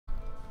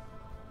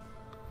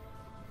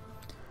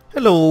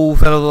Hello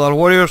fellow Dollar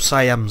Warriors,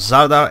 I am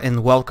Zardar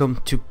and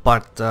welcome to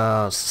part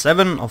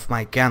 7 of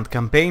my Khand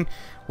campaign,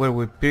 where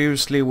we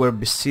previously were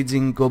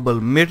besieging Gobel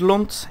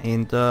Mirlund,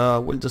 and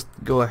we'll just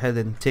go ahead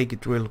and take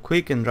it real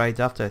quick, and right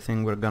after I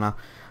think we're gonna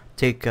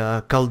take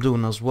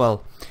Khaldun as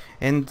well.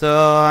 And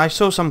I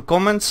saw some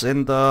comments,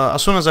 and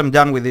as soon as I'm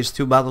done with these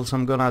two battles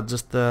I'm gonna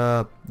just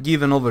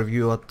give an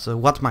overview at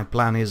what my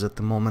plan is at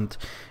the moment,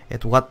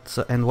 at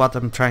what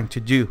I'm trying to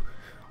do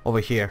over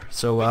here.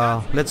 So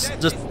let's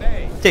just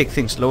take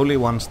things slowly,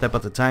 one step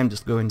at a time,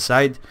 just go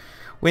inside,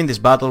 win this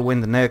battle,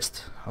 win the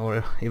next,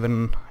 or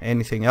even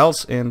anything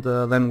else, and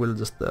then we'll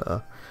just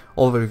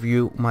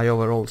overview my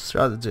overall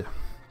strategy.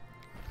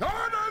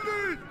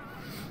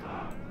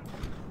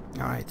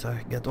 Alright,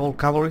 I get all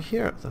cavalry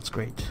here, that's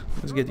great.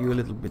 Let's get you a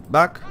little bit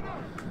back.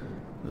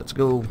 Let's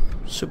go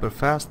super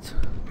fast.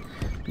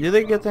 Do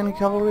they get any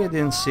cavalry? I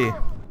didn't see.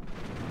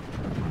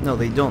 No,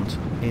 they don't.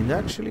 And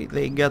actually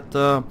they get...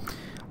 let's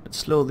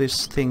slow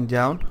this thing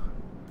down.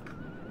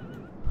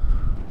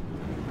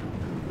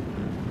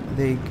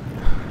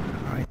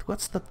 Alright,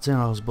 what's that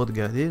general's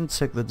bodyguard? I didn't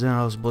check the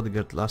general's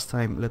bodyguard last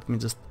time. Let me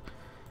just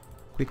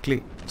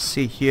quickly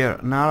see here.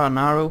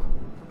 Naru.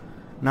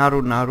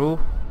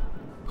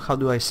 How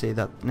do I say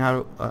that?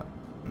 Naru.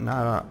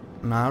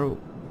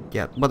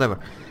 Yeah, whatever.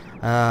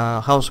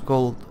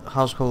 Household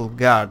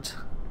guard.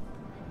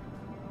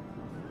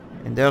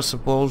 And they're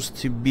supposed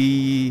to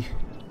be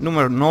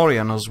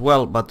Numenorean as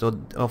well, but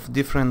of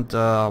different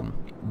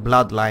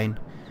bloodline,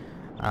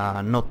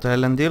 not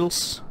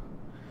Elendils.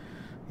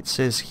 It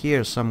says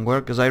here somewhere,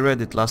 because I read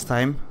it last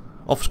time,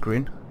 off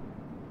screen.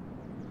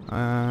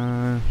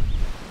 Oh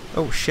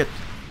shit,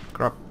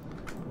 crap.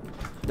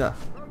 Duh.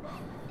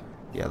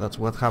 Yeah, that's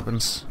what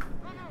happens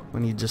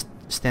when you just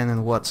stand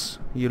and watch.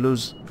 You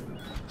lose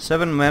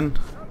 7 men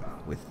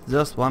with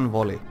just one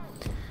volley.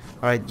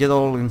 Alright, get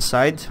all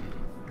inside.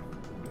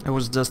 I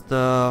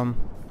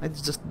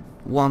just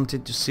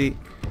wanted to see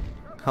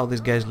how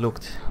these guys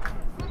looked.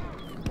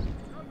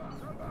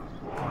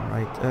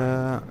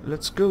 Alright,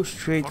 let's go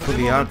straight for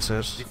the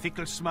archers. Let's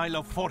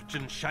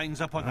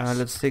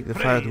take the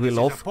fire at will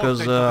off,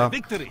 because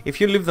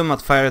if you leave them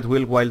at fire at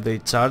will while they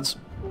charge,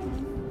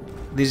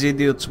 these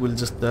idiots will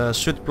just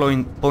shoot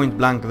point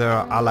blank their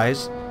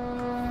allies,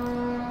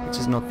 which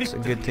is not a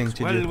good thing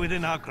to do.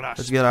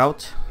 Let's get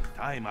out.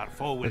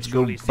 Let's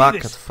go back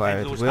at fire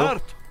at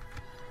will.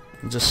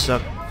 Just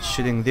start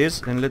shooting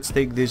this, and let's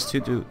take these two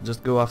to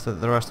just go after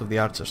the rest of the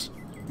archers.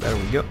 There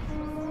we go.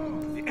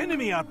 The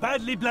enemy are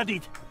badly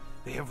bloodied.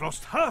 They have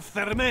lost half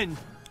their men.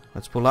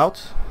 Let's pull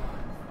out.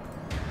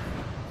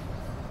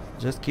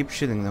 Just keep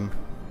shooting them.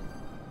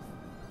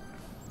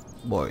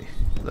 Boy,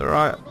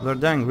 they're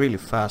dying really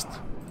fast.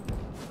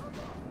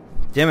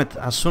 Damn it,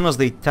 as soon as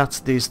they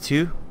touched these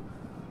two,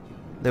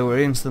 they were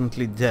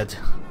instantly dead.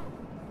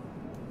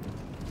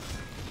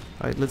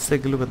 Alright, let's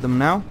take a look at them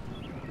now.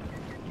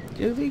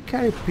 Do they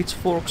carry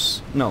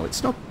pitchforks? No,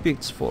 it's not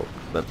pitchfork,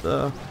 but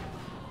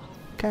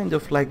kind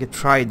of like a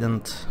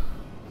trident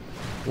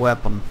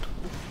weapon.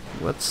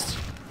 What's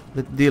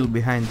the deal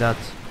behind that?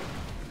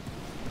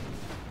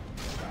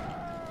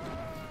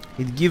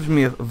 It gives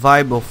me a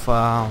vibe of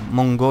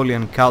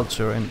Mongolian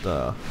culture, and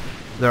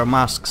their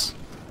masks,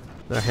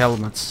 their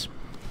helmets.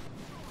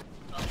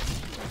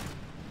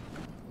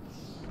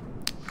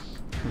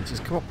 Which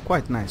is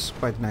quite nice,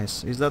 quite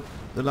nice. Is that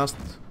the last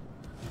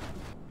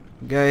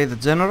guy, the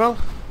general?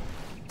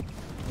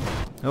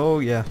 Oh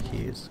yeah,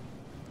 he is.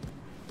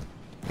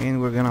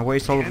 And we're gonna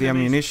waste all of the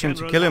ammunition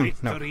to kill him?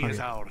 No, okay.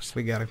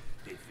 We got him.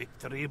 The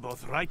victory,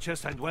 both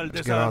righteous and well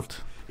Let's get out.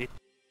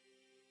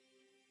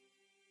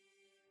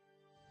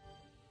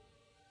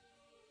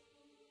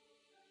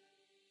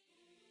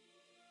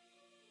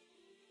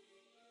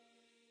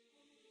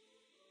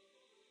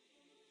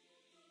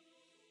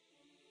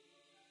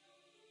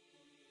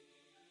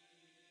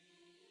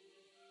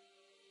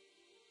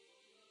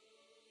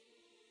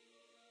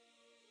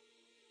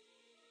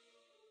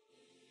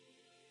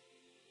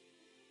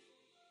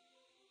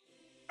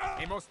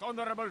 A most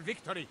honorable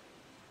victory.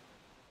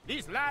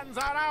 These lands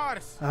are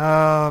ours.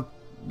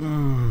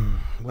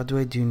 What do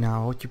I do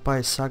now?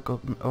 Occupy, sack,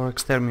 or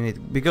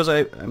exterminate? Because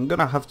I'm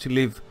gonna have to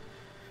leave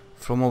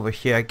from over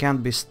here. I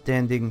can't be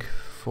standing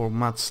for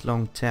much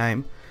long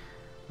time,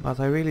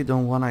 but I really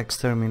don't wanna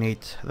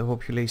exterminate the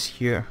populace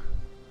here.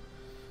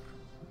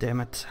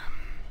 Damn it.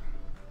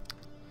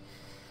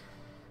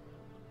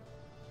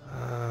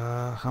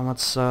 How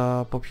much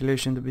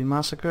population to be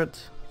massacred?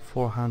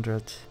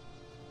 400.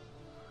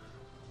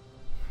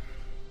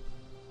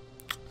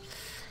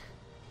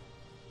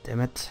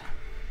 Damn it.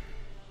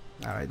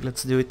 Alright,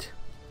 let's do it.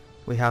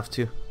 We have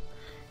to,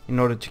 in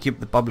order to keep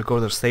the public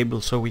order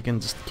stable, so we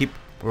can just keep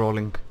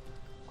rolling.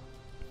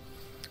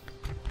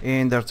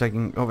 And they're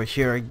taking over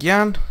here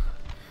again.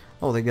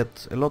 Oh, they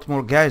get a lot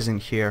more guys in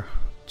here.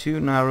 2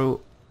 narrow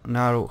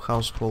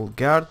household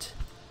guard.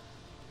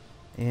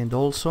 And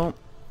also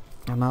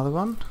another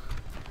one.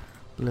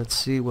 Let's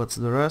see what's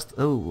the rest.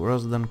 Oh,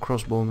 Rosdan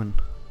crossbowmen.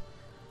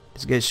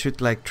 These guys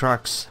shoot like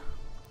trucks.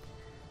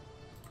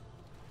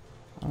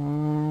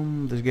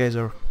 These guys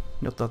are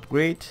not that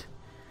great,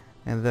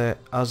 and the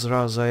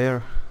Azra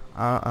Zaire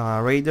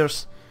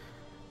raiders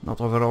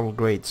not overall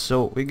great.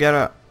 So we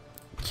gotta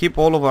keep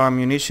all of our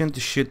ammunition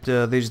to shoot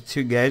these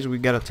two guys. We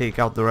gotta take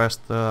out the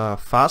rest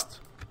fast.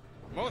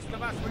 Most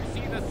of us will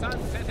see the sun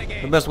set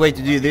again. The best way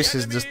to do this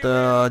is just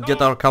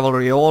get our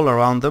cavalry all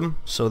around them,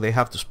 so they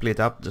have to split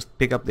up. Just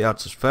pick up the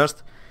archers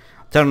first,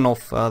 turn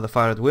off the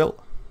fire at will,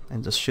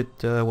 and just shoot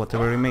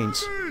whatever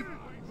remains.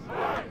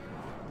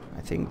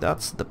 I think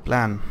that's the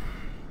plan.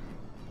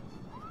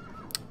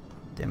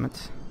 Damn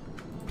it.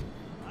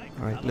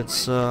 Alright,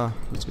 let's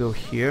go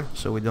here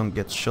so we don't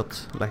get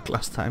shot like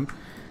last time.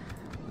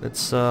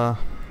 Let's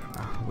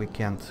we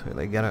can't.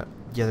 I gotta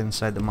get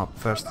inside the map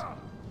first.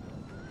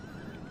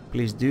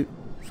 Please do,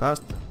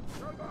 fast.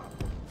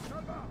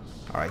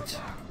 Alright.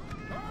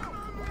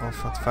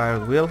 Off at fire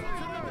at will.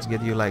 Let's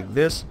get you like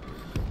this.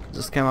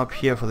 Just come up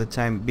here for the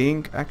time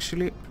being,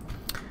 actually.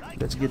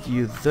 Let's get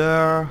you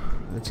there.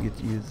 Let's get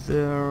you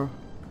there.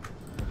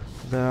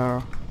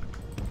 There.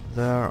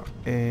 There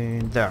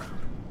and there.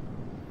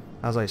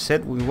 As I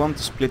said, we want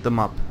to split them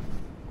up.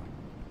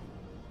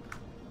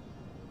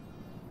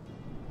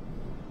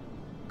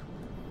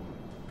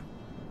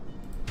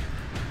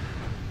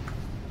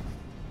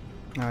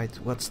 Alright,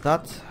 what's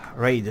that?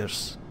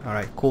 Raiders.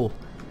 Alright, cool.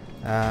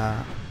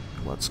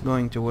 What's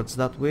going towards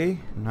that way?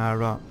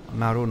 Naru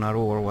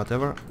or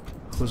whatever.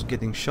 Who's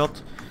getting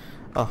shot?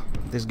 Oh,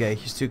 this guy,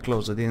 he's too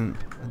close. I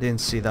didn't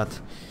see that.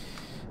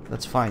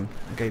 That's fine.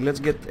 Okay,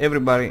 let's get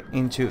everybody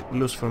into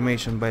loose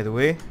formation, by the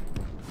way.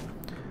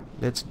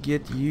 Let's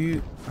get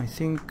you. I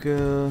think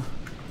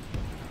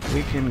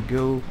we can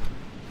go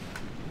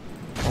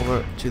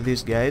over to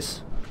these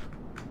guys.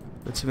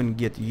 Let's even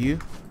get you.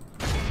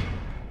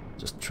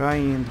 Just try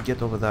and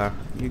get over there.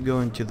 You go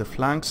into the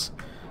flanks,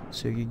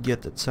 so you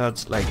get the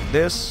charge like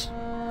this.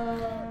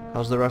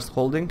 How's the rest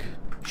holding?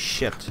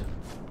 Shit.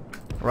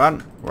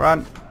 Run,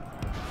 run.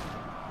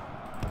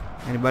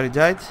 Anybody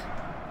died?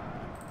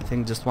 I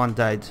think just one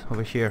died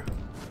over here.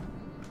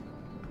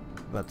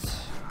 But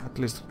at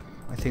least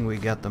I think we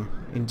got them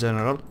in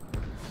general.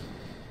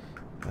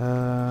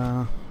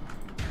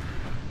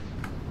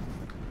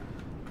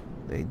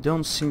 They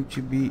don't seem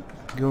to be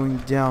going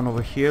down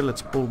over here.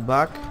 Let's pull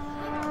back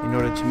in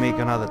order to make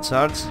another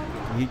charge.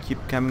 You keep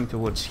coming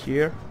towards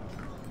here.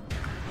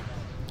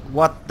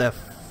 What the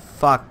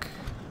fuck?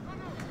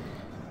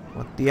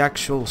 What the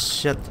actual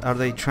shit are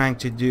they trying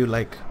to do?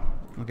 Like,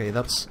 okay,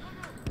 that's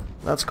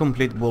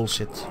complete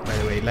bullshit, by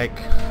the way. Like,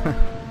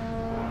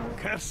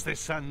 Curse the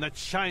sun that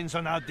shines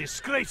on our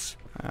disgrace.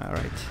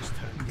 alright,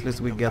 at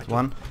least we get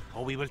one.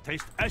 Or we will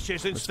taste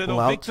ashes instead pull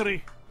of out.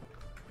 victory.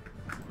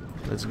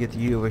 Let's get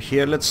you over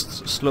here. Let's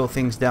slow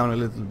things down a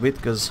little bit,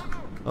 because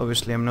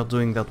obviously I'm not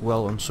doing that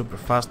well on super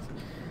fast.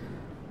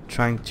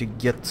 Trying to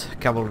get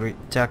cavalry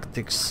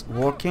tactics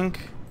working.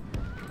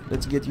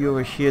 Let's get you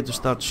over here to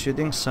start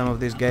shooting some of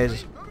these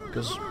guys,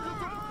 because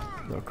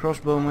their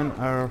crossbowmen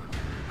are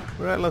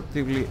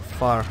relatively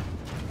far.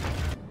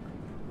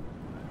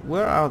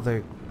 Where are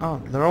they? Oh,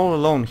 they're all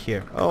alone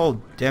here.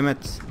 Oh, damn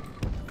it.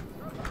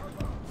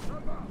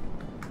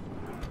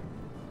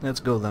 Let's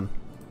go then.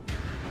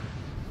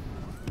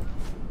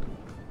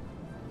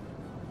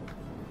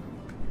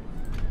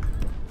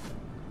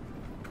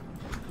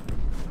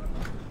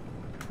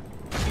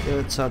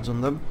 Get a charge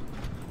on them.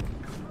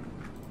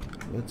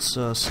 Let's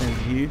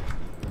send you.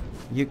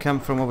 You come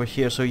from over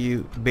here, so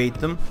you bait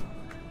them.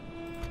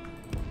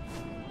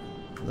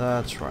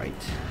 That's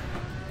right.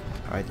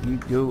 Alright, you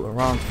go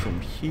around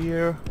from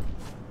here.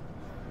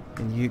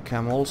 And you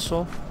come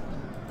also.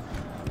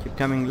 Keep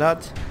coming,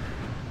 lad.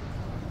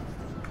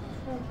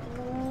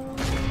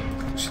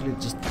 Actually,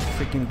 just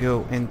freaking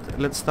go. And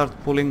let's start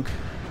pulling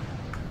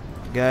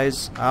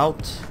guys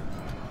out,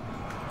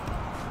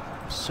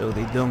 so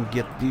they don't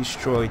get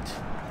destroyed.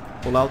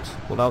 Pull out,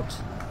 pull out.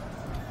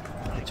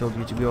 I told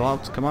you to go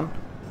out, come on.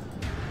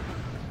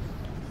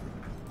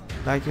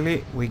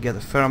 Luckily, we get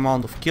a fair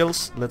amount of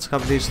kills. Let's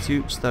have these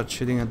two start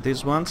shooting at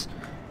these ones,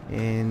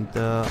 and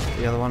the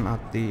other one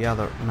at the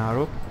other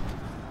narrow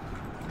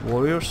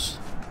warriors.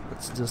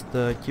 Let's just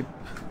keep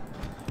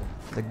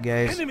the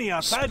guys Enemy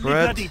are badly spread.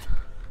 bloodied.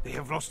 They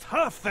have lost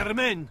half their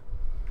men.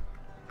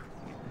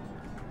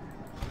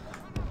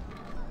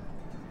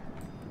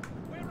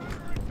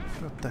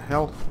 What the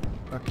hell?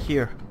 Back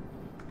here.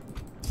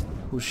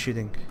 Who's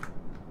shooting?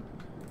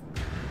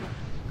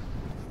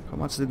 How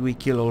much did we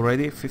kill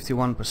already?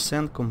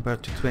 51%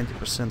 compared to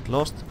 20%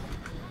 lost.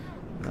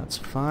 That's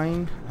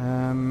fine.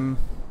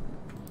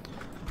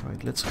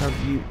 Right, let's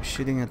have you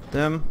shooting at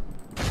them.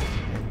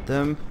 And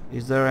them.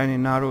 Is there any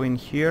narrow in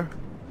here?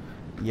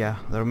 Yeah,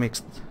 they're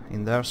mixed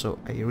in there, so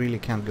I really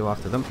can't go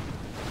after them.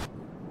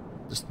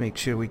 Just make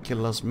sure we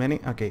kill as many.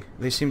 Okay,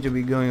 they seem to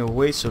be going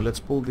away, so let's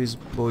pull these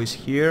boys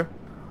here.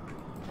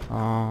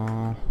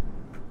 Alright,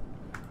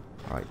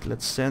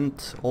 let's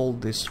send all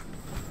this.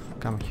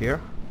 Come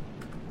here.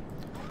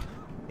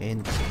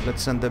 And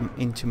let's send them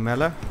into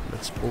melee.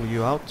 Let's pull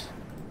you out.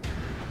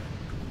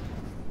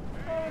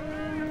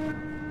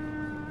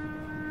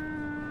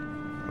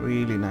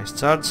 Really nice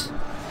charge.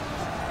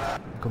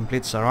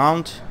 Complete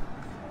surround.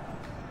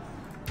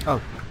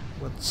 Oh,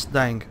 what's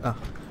dying? Ah,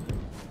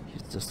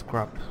 he's just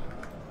crap.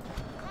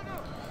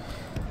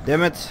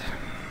 Damn it.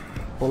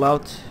 Pull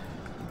out.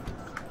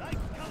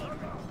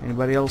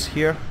 Anybody else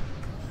here?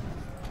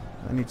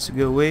 I need to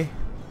go away.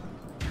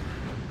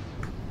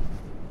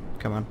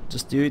 Come on,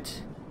 just do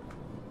it.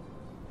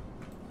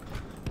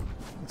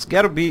 It's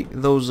gotta be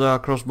those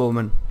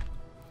crossbowmen.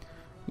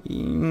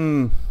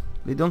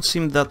 They don't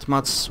seem that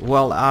much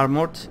well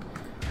armored,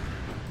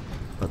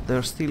 but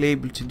they're still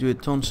able to do a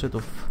ton set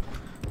of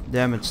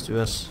damage to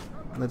us.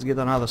 Let's get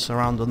another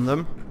surround on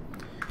them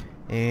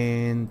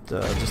and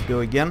just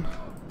go again.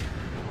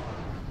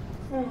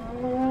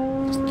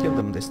 Just kill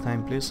them this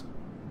time, please.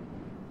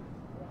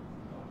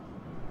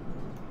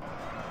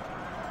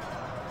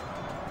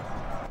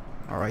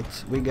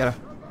 Alright, we gotta...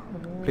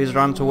 Please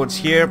run towards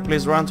here,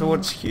 please run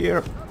towards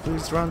here,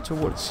 please run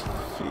towards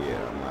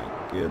here.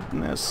 My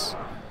goodness.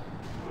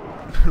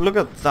 Look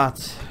at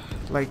that.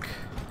 Like,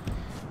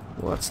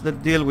 what's the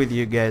deal with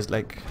you guys?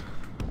 Like,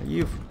 are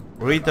you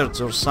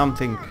retards or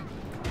something?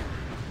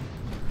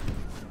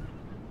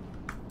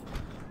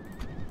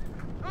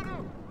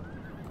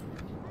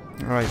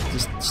 Alright,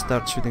 just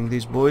start shooting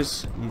these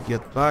boys. You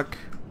get back.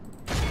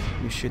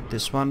 You shoot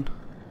this one.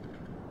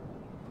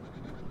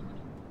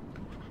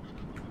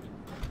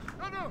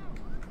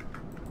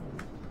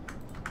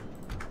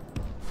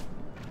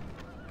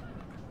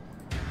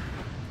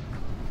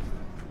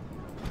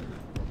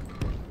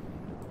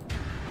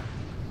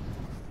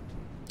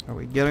 Are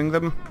we getting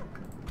them?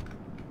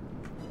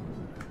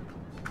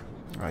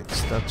 Right,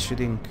 start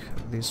shooting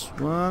this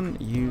one.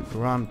 You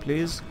run,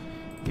 please.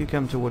 You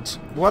come towards...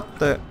 What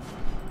the...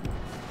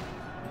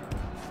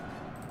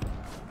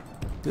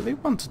 Do they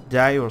want to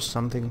die or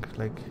something?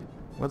 Like,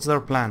 what's their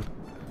plan?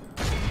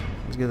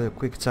 Let's get a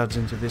quick charge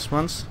into these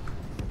ones.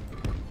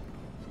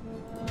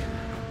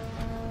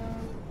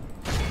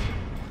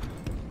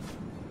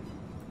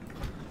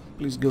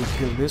 Please go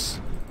kill this.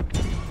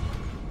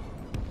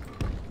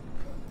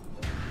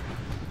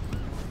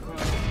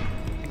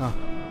 Ah,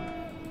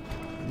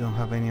 I don't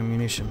have any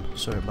ammunition.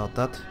 Sorry about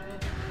that.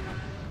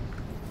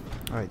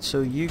 Alright,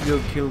 so you go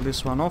kill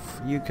this one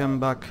off. You come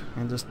back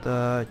and just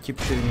keep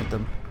shooting at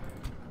them.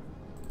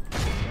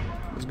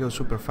 Let's go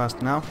super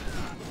fast now.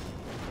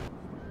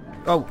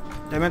 Oh,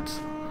 damn it.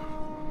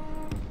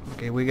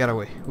 Okay, we got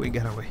away. We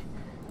got away.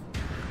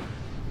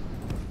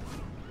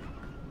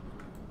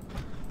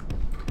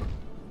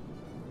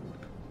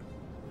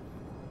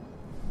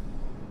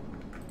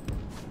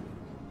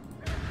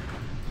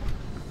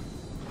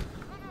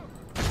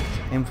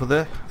 Aim for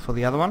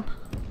the other one.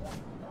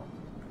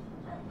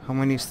 How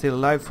many still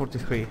alive?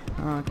 43.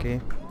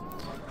 Okay.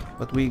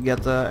 But we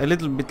get a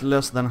little bit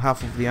less than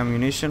half of the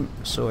ammunition,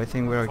 so I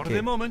think we're okay. For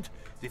the moment,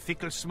 the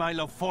fickle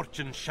smile of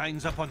fortune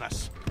shines upon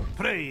us.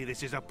 Pray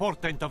this is a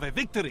portent of a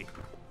victory.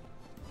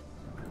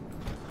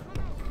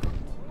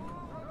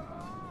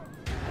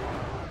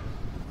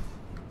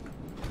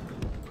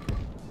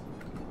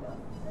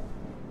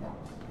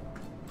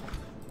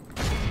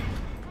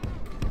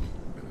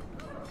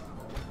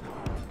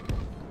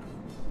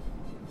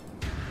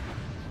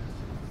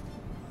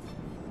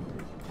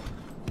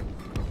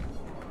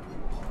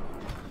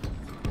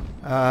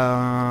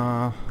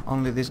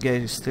 Only this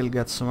guy still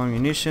got some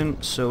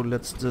ammunition, so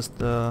let's just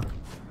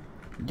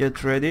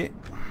get ready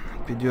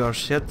to do our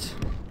shit.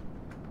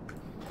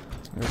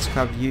 Let's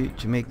have you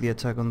to make the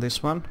attack on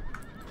this one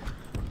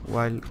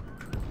while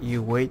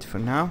you wait for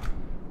now.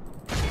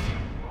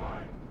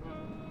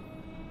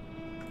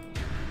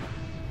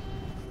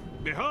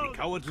 Behold, the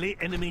cowardly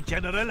enemy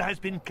general has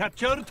been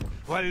captured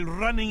while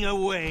running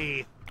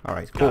away.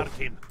 Alright, cool. Guard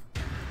him.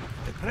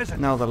 The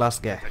president Now the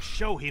last guy. to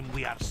show him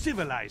we are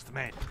civilized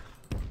men.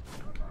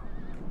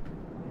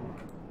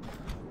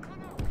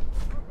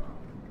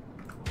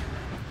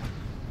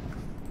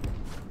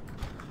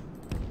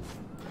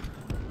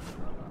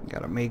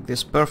 Gotta make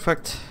this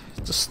perfect.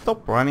 Just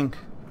stop running.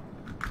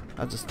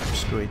 I'll just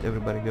screw it,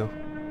 everybody go.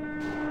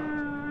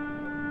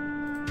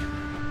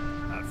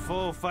 Our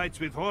foe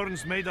fights with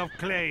horns made of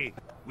clay.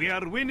 We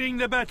are winning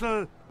the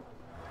battle.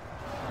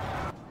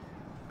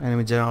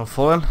 Enemy general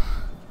fallen.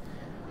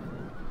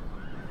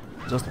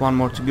 Just one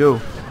more to go.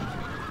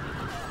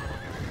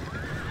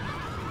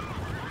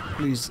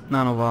 Please,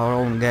 none of our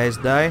own guys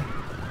die.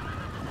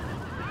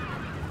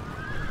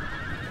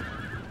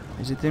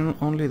 Is it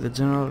only the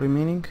general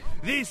remaining?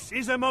 This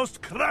is a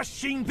most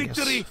crushing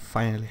victory. Yes,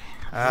 finally.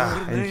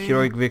 Ah, and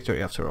heroic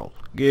victory after all.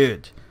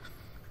 Good.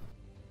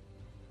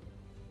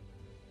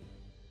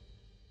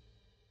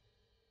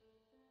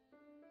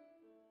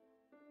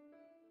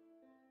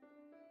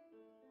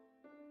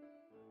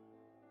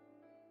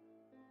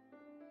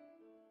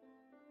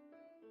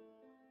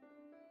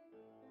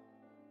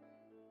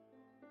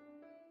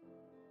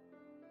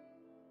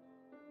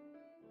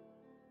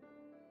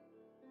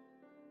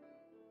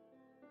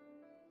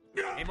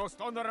 A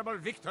most honorable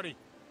victory.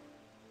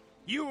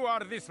 You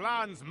are this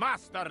land's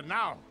master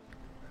now.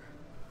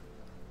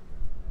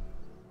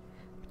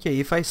 Okay,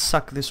 if I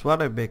suck this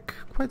one I make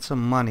quite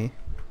some money.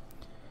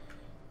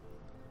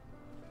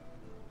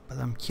 But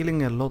I'm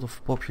killing a lot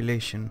of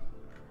population.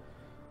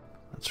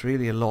 That's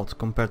really a lot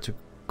compared to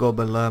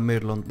Gobel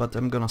Mirlond, but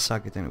I'm gonna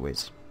suck it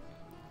anyways.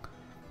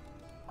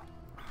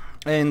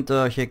 And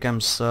here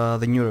comes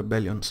the new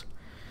rebellions.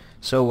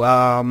 So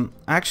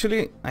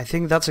actually I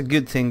think that's a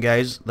good thing,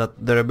 guys,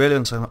 that the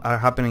rebellions are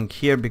happening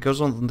here, because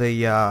on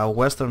the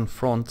western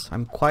front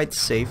I'm quite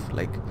safe.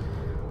 Like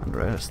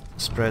unrest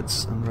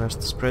spreads.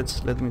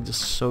 Let me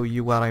just show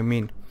you what I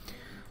mean.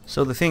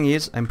 So the thing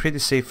is, I'm pretty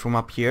safe from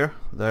up here.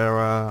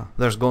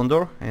 There's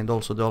Gondor and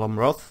also Dolam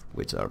Roth,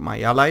 which are my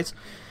allies.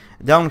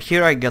 Down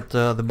here I get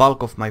the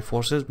bulk of my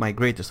forces, my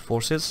greatest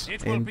forces,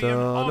 and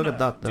look at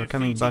that, they're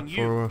coming back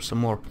for some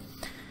more.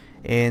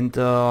 And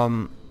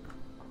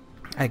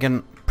I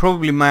can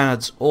probably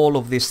manage all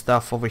of this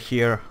stuff over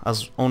here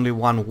as only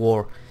one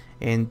war.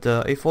 And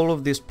if all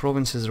of these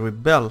provinces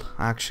rebel,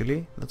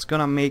 actually, that's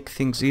gonna make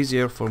things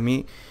easier for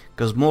me,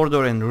 because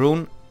Mordor and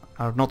Rhûn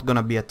are not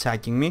gonna be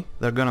attacking me.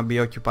 They're gonna be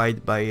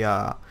occupied by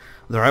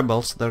the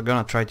rebels. They're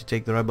gonna try to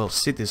take the rebel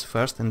cities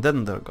first, and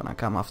then they're gonna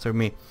come after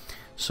me.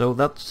 So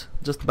that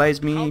just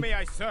buys me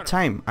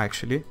time,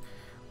 actually,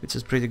 which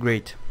is pretty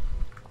great.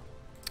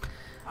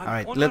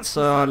 Alright, let's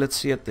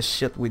see at the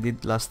shit we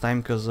did last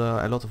time, because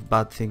a lot of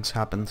bad things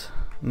happened.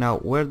 Now,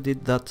 where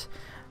did that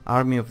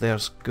army of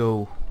theirs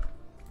go?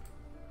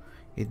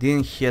 It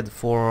didn't head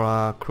for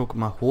Kruk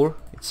Mahur.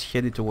 It's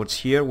headed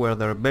towards here, where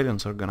the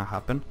rebellions are gonna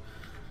happen.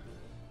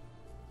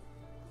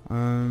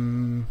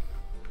 Alright,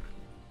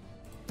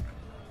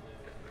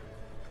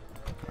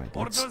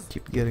 let's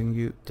keep getting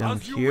you down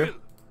here.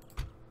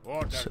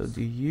 So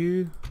do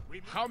you,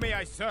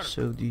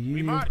 so do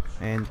you,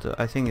 and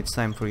I think it's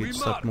time for you to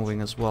start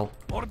moving as well.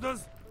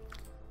 Orders.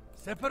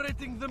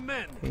 Separating the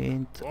men.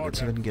 And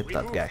let's even get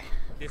that guy.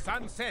 The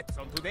sun sets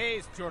on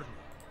today's journey.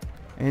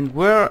 And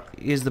where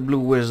is the blue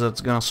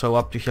wizards gonna show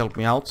up to help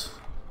me out?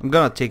 I'm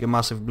gonna take a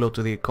massive blow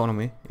to the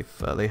economy if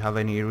they have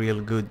any real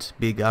good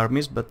big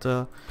armies, but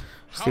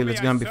still it's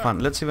gonna be fun.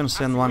 Let's even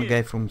send one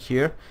guy from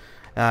here.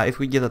 If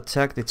we get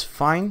attacked, it's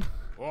fine.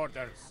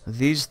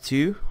 These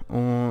two,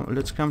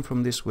 let's come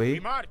from this way,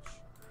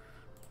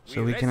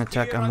 so we can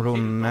attack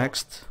Amrun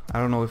next. I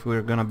don't know if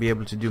we're gonna be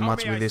able to do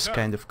much with this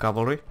kind of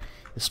cavalry,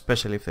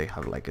 especially if they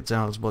have like a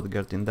general's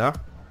bodyguard in there.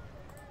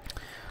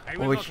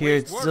 Over here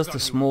it's just a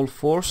small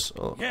force.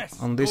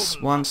 On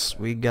these ones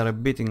we got a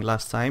beating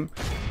last time,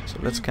 so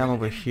let's come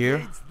over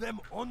here.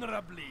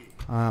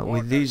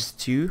 With these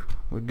two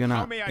we're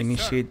gonna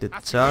initiate the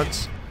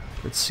charge.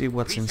 Let's see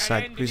what's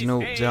inside. Please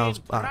no general's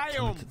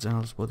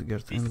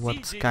bodyguard. And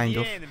what kind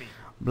of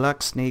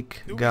black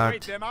snake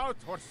guard?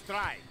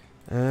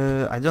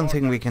 I don't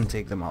think we can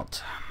take them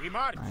out.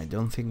 I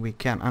don't think we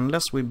can,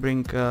 unless we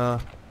bring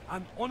general's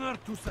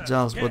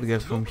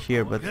bodyguard from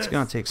here, but it's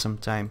gonna take some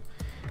time.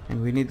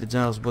 And we need the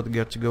general's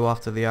bodyguard to go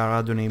after the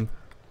Aradunim.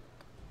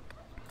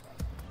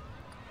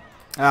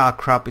 Ah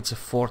crap, it's a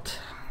fort.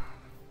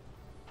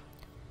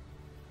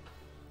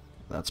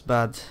 That's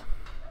bad.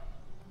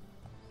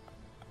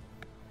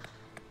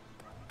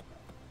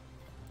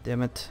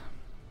 Damn it.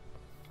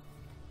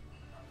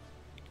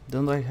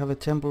 Don't I have a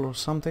temple or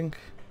something?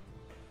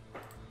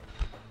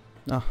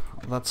 No,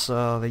 that's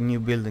the new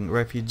building,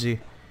 refugee.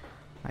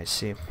 I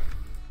see.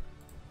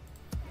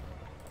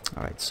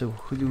 Alright, so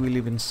who do we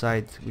live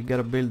inside? We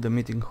gotta build the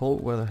meeting hall.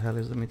 Where the hell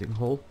is the meeting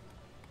hall?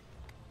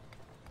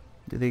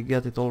 Did they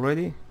get it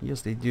already?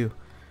 Yes, they do.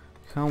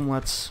 How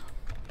much?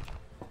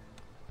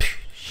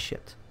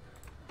 Shit.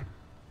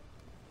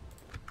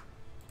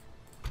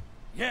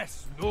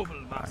 Yes, noble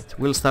master. Right,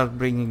 we'll start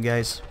bringing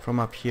guys from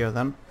up here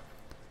then.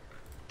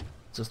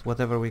 Just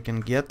whatever we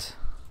can get.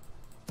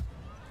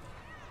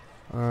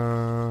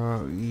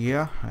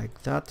 Yeah,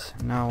 like that.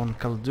 Now on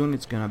Khaldun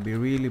it's gonna be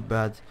really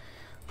bad.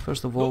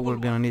 First of all, we're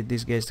gonna need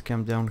these guys to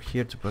come down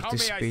here to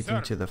participate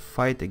into the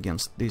fight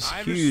against this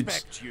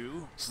huge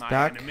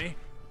stack.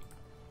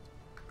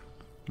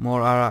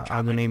 More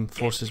Aradunim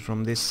forces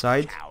from this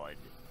side.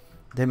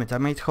 Damn it, I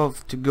might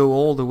have to go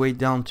all the way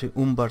down to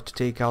Umbar to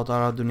take out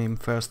Aradunim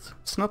first.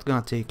 It's not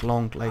gonna take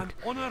long, like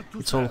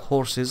it's all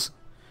horses,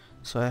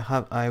 so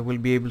I will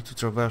be able to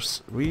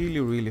traverse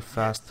really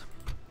fast.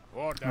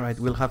 Alright,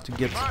 we'll have to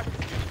get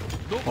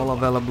all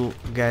available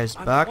guys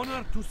back.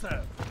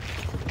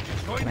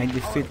 Can I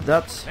defeat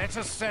that?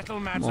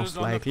 Most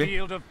likely.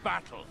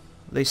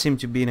 They seem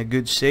to be in a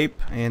good shape,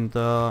 and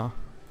the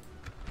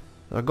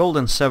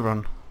Golden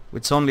Sevron,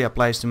 which only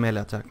applies to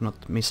melee attack,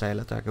 not missile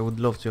attack. I would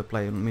love to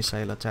apply on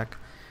missile attack,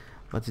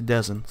 but it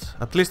doesn't.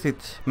 At least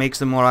it makes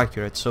them more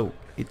accurate, so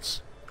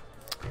it's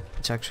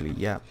actually,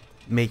 yeah,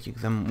 making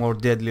them more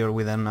deadlier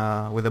with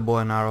a bow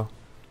and arrow.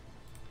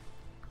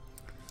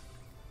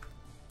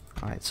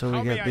 Alright, so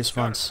we get these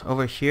ones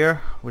over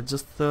here. We're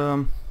just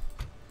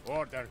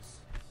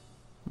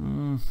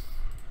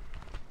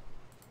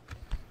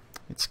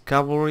it's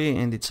cavalry,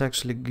 and it's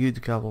actually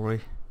good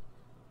cavalry.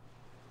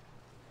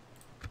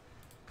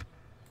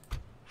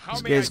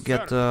 These guys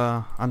get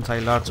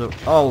anti-larger.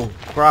 Oh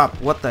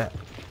crap, what the...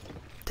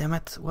 damn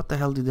it, what the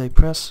hell did I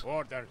press?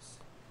 Orders.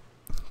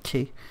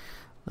 Okay,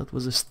 that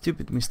was a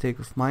stupid mistake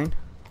of mine.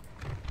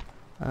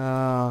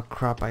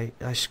 Crap,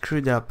 I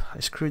screwed up. I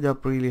screwed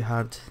up really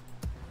hard.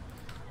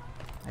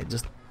 I'm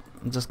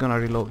just gonna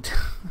reload.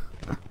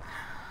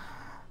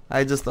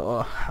 I just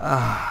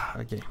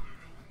okay.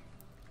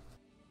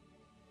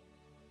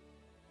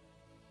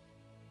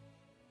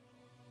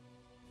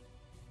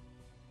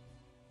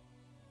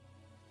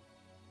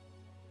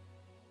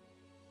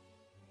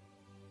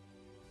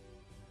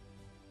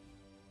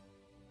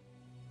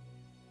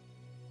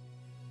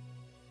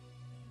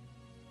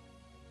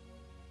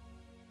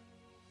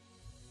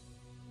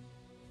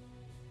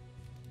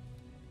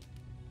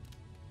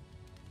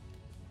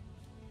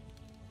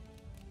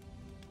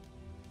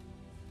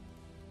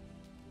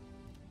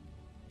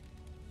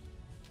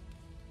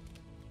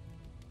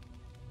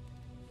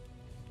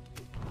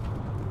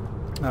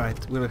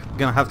 Alright, we're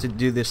gonna have to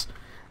do this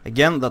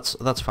again. That's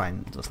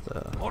fine. Just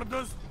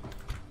Orders.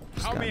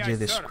 gonna do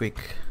this quick.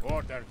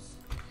 Orders.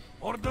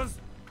 Orders.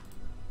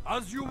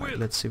 As you will.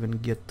 Let's even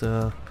get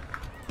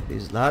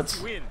these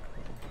lads. Will.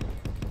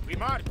 We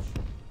march.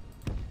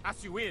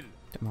 As you will.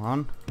 Come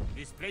on.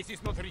 This place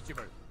is not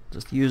reachable.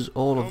 Just use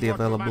all of the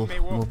available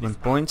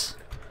movement points.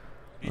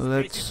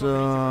 Let's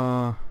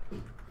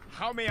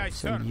How may I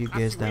send serve? you As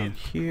guys you down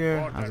will. here.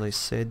 As Orders. I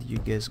said, you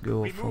guys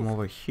go We from move.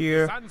 over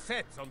here. Sun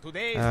sets on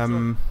today's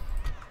journey.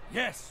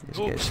 Yes. These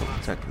guys should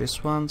attack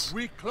these ones.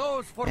 We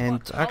close for And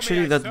what? How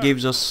actually, may I that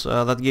gives us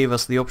gave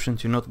us the option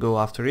to not go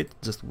after it.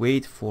 Just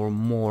wait for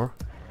more.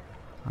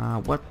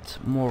 What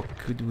more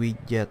could we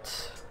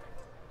get?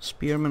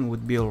 Spearman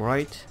would be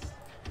alright.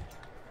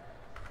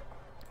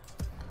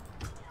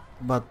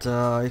 But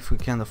if we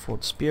can't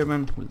afford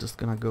spearmen, we're just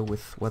gonna go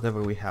with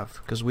whatever we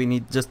have, because we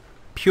need just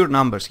pure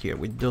numbers here.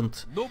 We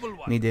don't Noble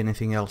one. need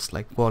anything else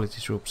like quality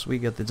troops. We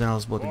got the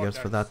general's bodyguards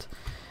for that.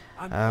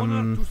 An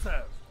honor to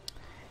serve.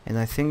 And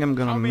I think I'm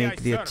gonna How may I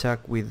make the serve? attack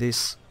with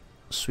this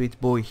sweet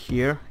boy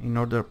here, in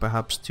order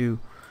perhaps to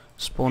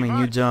spawn a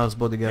new general's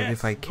bodyguard Yes,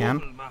 if I can.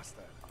 noble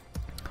master.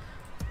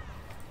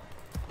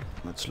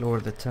 Let's lower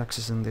the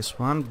taxes in this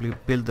one,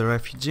 build the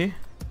refugee,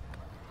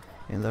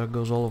 and there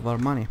goes all of our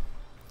money.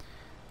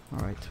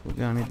 Alright, we're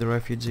gonna need the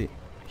refugee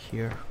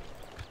here.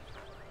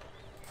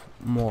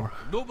 More.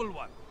 Noble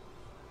one.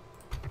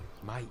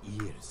 My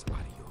ears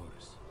are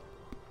yours.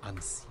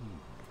 Unseen.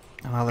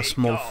 Another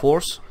small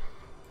force.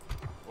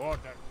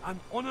 Order. An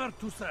honor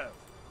to serve.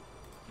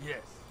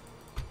 Yes.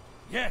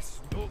 Yes.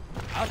 No.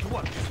 At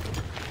once.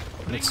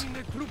 Bringing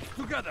the troops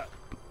together.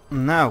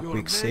 Now, Your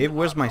quick men save.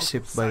 Where's are my out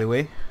ship, of by the sight.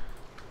 way?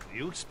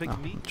 You expect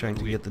me? I'm trying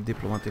to get the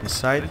diplomat Ready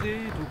inside.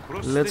 to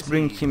cross Let's the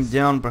bring seas. him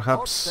down,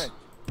 perhaps.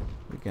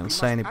 We can We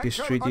sign a must peace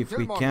anchor treaty if until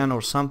we morning. can,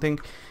 or something.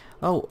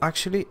 Oh,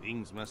 actually,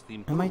 Things must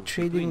am I improve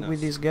trading between with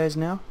us. these guys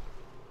now?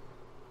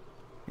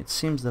 It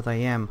seems that I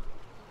am.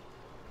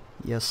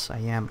 Yes, I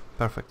am.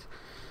 Perfect.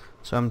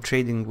 So I'm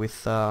trading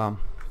with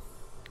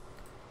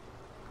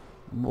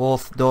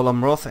both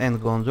Dolamroth and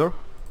Gondor.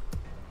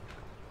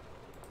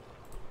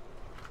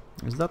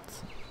 Is that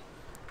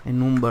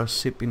an Umbar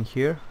ship in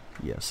here?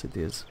 Yes, it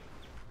is.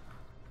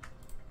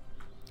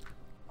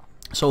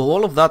 So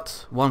all of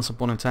that, once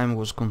upon a time,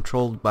 was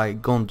controlled by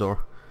Gondor.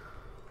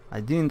 I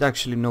didn't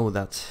actually know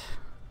that.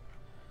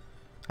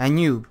 I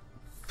knew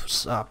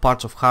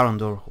parts of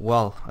Harondor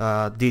well,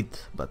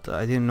 but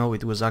I didn't know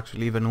it was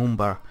actually even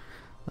Umbar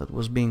that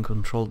was being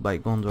controlled by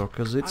Gondor,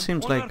 because it An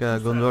seems honor like to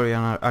serve.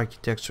 Gondorian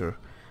architecture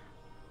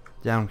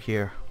down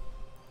here.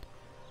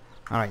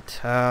 Alright,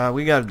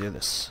 we gotta do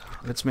this.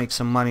 Let's make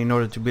some money in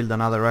order to build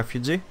another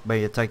refugee by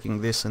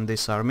attacking this and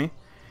this army.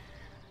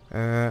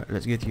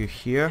 Let's get you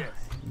here. Yes.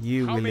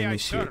 You How will may I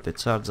initiate serve? the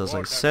charge, as I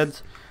Orders.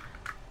 said,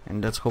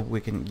 and let's hope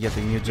we can get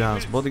a new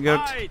general's Will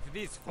bodyguard. fight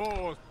this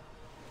foe.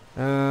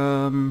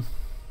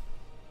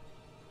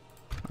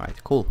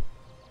 Alright, cool.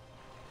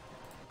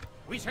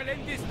 We shall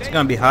end this It's day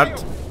gonna be with hard,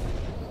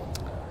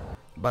 triumph.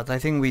 but I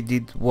think we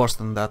did worse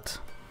than that.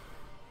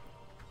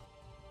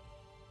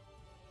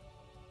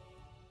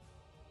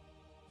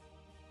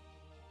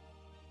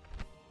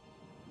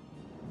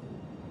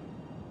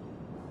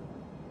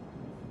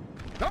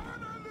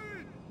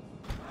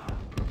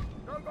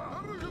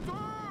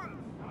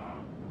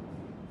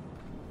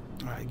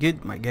 Alright,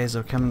 good. My guys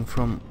are coming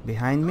from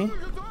behind me.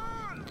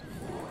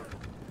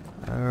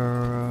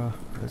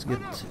 Let's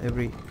get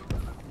every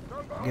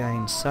guy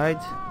inside.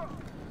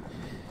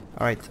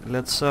 Alright,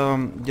 let's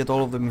get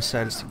all of the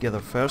missiles together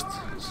first,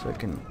 so I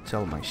can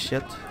tell my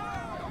shit.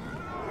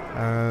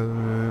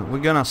 We're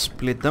gonna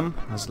split them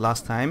as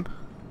last time.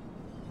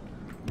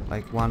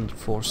 Like one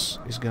force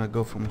is gonna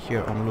go from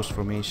here on loose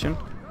formation,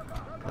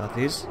 that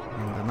is,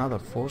 and another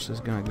force is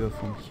gonna go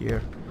from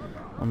here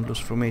on loose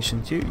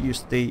formation too. You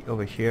stay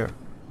over here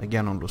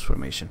again on loose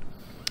formation.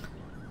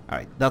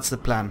 Alright, that's the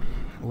plan.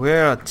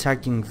 We're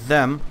attacking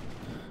them,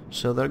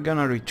 so they're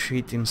gonna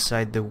retreat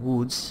inside the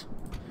woods,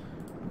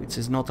 which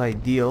is not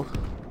ideal,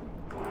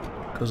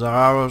 because our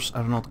arrows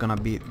are not gonna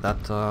be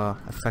that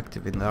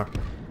effective in there.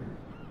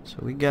 So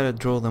we gotta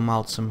draw them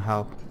out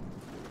somehow.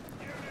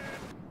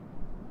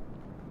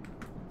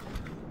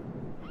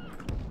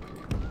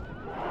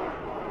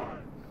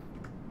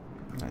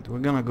 Alright, we're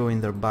gonna go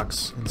in their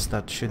backs and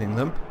start shooting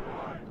them.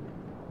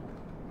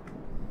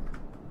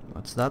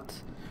 What's that?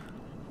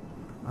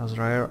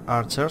 Azrael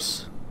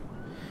archers.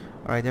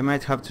 Alright, I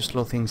might have to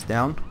slow things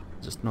down,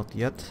 just not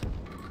yet.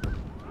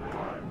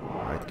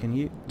 Alright, can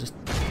you just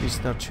please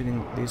start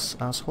shooting this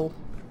asshole?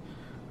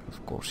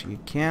 Of course you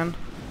can.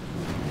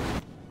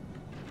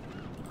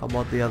 How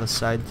about the other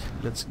side?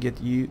 Let's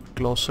get you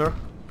closer.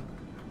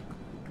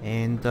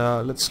 And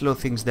let's slow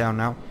things down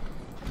now.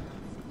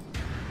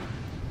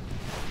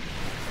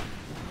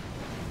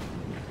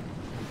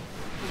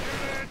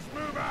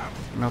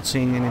 Not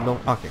seeing any low.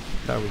 Okay,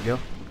 there we go.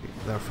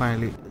 They're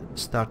finally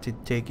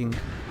started taking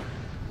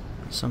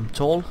some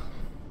toll.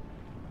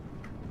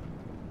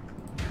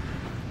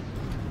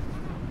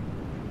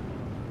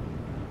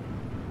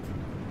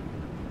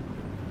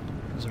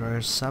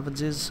 Rare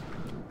savages.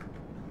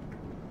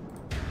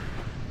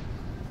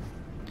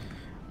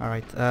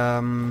 Alright,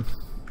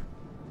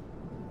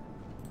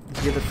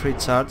 let's get the free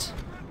charge.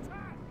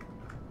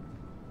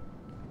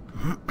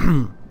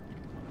 How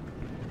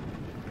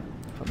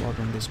about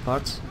on these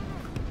parts?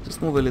 Just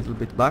move a little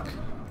bit back.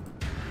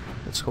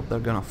 Let's hope they're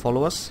gonna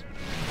follow us.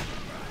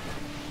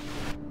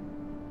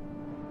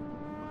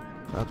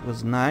 That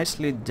was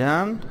nicely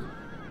done.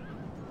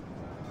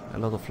 A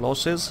lot of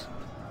losses.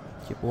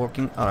 Keep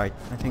working. Alright,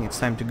 I think it's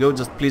time to go.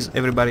 Just please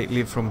everybody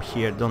leave from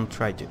here. Don't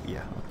try to...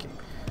 Yeah, okay.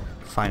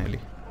 Finally.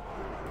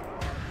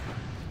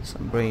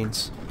 Some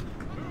brains.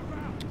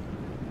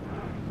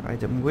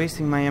 Alright, I'm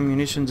wasting my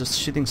ammunition just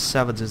shooting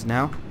savages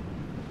now.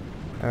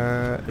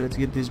 Let's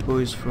get these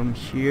boys from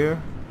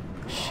here.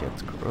 Shit,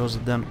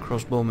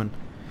 crossbowmen.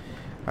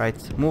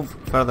 Alright, move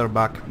further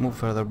back. Move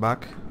further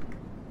back.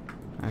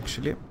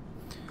 Actually.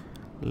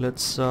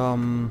 Let's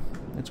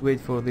wait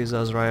for these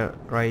Azrael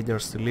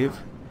riders to leave.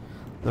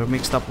 They're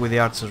mixed up with the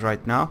archers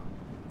right now.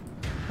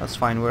 That's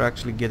fine, we're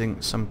actually getting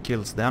some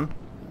kills then.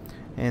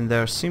 And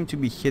they seem to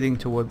be heading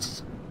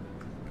towards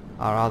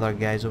our other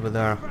guys over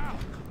there.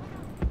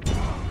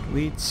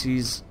 Which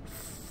is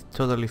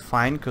totally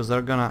fine, because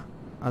they're gonna,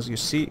 as you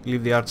see,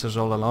 leave the archers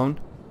all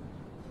alone.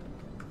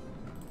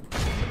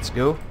 Let's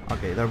go.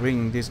 Okay, they're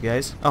bringing these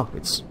guys. Oh,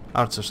 it's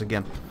archers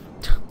again.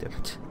 Damn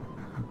it.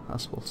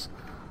 Assholes.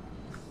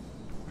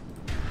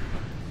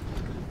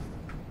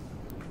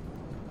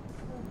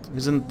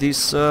 Isn't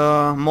this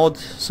mod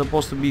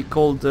supposed to be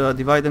called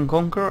Divide and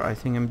Conquer? I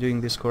think I'm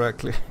doing this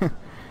correctly.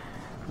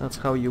 That's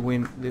how you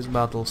win these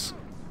battles.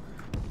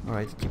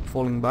 Alright, keep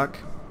falling back.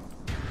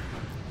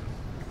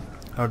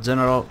 Our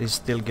general is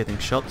still getting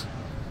shot.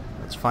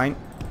 That's fine.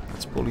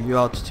 Let's pull you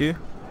out too.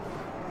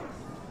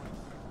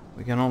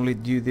 We can only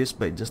do this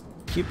by just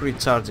keep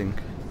recharging.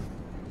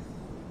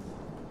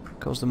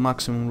 Cause the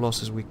maximum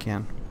losses we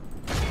can.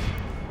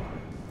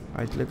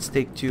 Alright, let's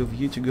take 2 of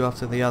you to go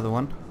after the other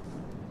one.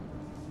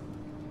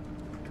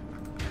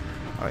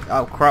 Alright,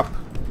 oh crap.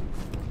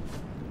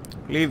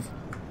 Leave.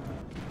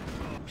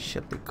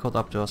 Shit, they caught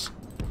up to us.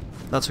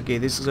 That's okay,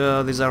 these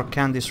are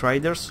Candice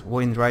riders,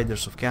 Wind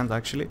Riders of Khand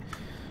actually.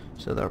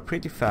 So they're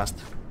pretty fast.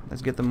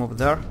 Let's get them over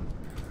there.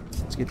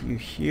 Let's get you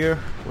here.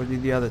 Where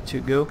did the other 2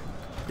 go?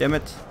 Damn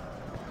it.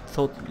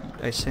 Thought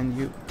I sent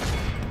you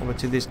over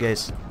to these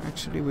guys.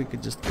 Actually, we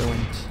could just go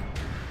and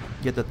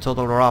get a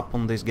total wrap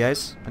on these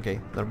guys.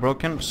 Okay, they're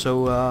broken,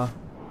 so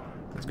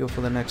let's go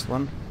for the next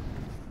one.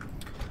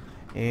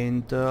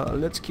 And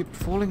let's keep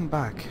falling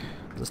back.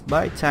 Just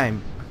buy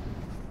time.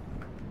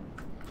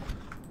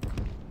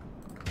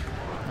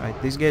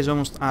 Alright, this guy's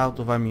almost out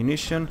of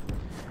ammunition.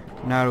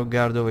 Narrow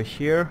guard over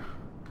here.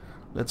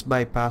 Let's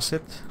bypass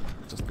it.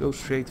 Just go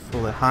straight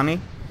for the honey,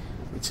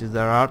 which is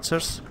their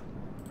archers.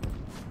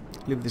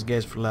 Leave these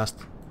guys for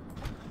last.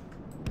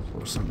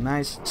 For some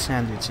nice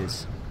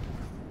sandwiches.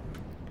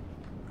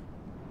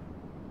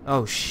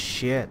 Oh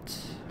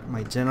shit.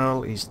 My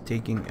general is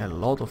taking a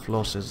lot of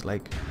losses,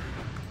 like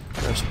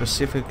they're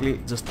specifically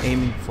just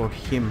aiming for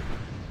him.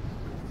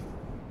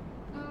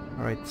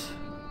 Alright.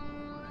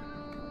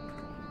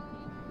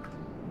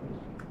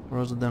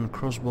 Rosedon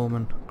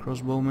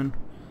crossbowmen,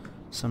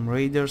 some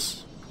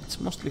raiders. It's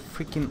mostly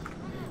freaking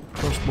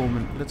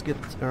crossbowmen. Let's get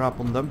a wrap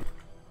on them.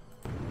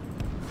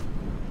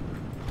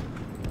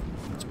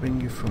 Let's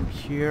bring you from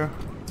here.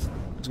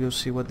 Let's go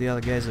see what the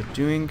other guys are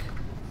doing.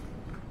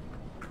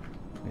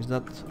 Is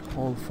that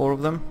all 4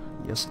 of them?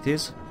 Yes, it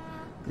is.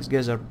 These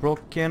guys are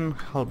broken.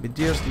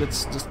 Halberdiers.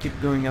 Let's just keep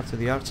going after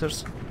the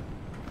archers.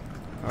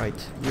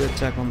 Alright, you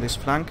attack on this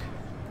flank.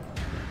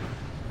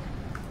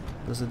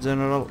 Does the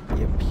general?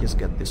 Yep, he's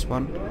got this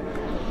one.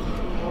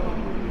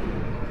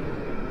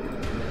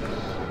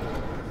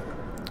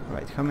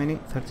 Alright, how many?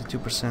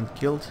 32%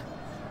 killed.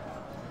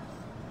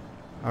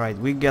 Alright,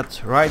 we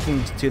get right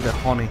into the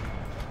honey.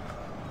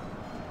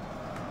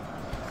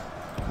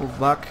 Move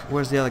back.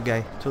 Where's the other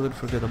guy? Totally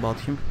forgot about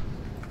him.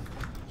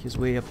 He's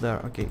way up there.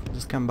 Okay,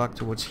 just come back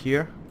towards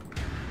here.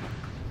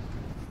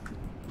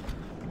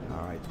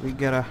 Alright, we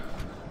gotta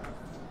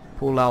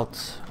pull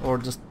out or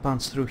just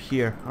punch through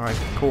here. Alright,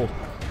 cool.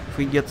 If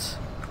we get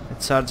a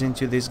charge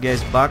into these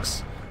guys'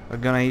 backs, we're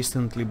gonna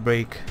instantly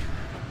break,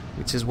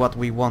 which is what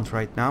we want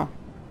right now.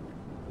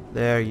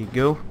 There you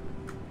go.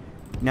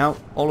 Now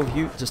all of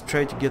you just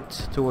try to get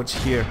towards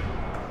here.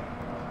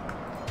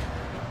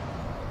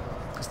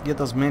 Just get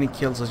as many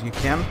kills as you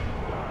can.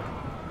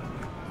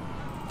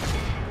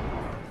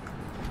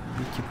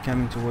 You keep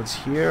coming towards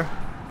here.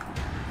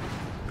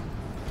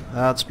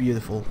 That's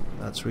beautiful.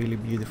 That's really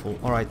beautiful.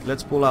 Alright,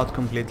 let's pull out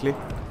completely.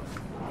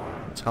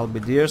 It's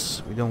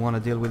halberdiers. We don't want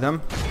to deal with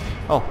them.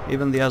 Oh,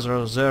 even the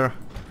other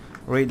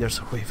raiders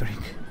are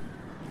wavering.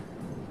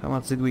 How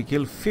much did we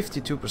kill?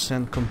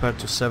 52% compared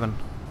to 7.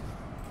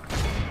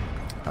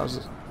 How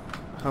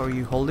are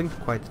you holding?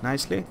 Quite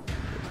nicely.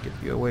 Let's get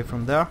you away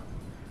from there.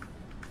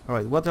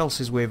 Alright, what else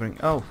is wavering?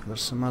 Oh,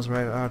 there's some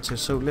Azrael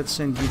archers, so let's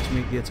send you to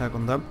make the attack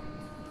on them.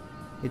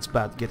 It's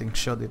bad getting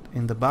shot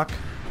in the back.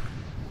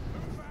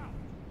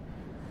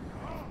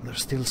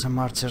 There's still some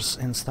archers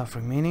and stuff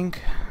remaining.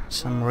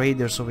 Some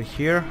raiders over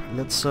here.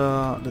 Let's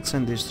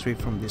send these 3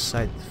 from this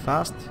side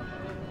fast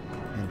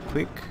and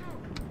quick.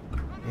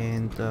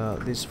 And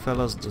these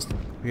fellas just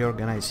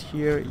reorganize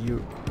here.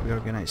 You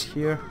reorganize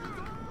here.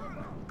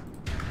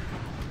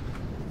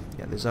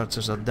 Yeah, these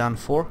archers are done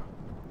for.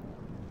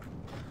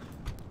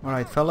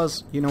 Alright,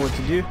 fellas, you know what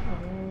to do.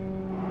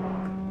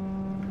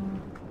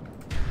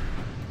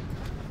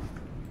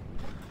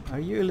 Are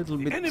you a little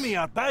bit enemy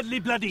are badly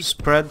bloodied.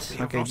 spread?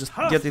 Okay, just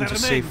get into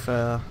safe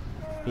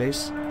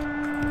place.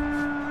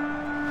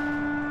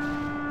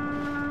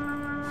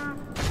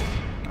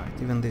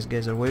 Alright, even these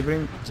guys are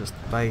wavering just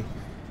by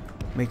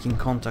making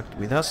contact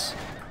with us.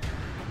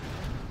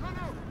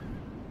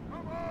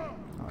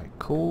 Alright,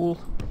 cool.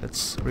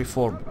 Let's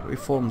reform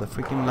the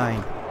freaking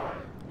line.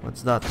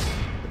 What's that?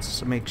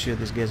 Let's make sure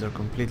these guys are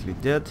completely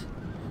dead.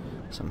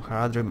 Some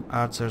Haradrim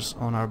archers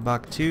on our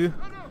back too.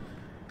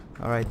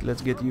 Alright,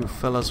 let's get you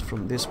fellas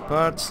from this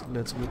part.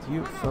 Let's get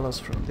you fellas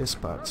from this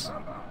part.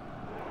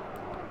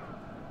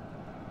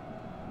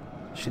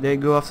 Should I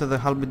go after the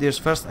halberdiers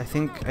first? I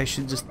think I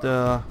should just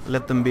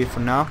let them be for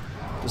now.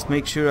 Just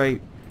make sure I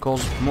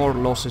cause more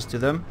losses to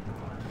them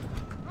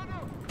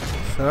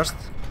first.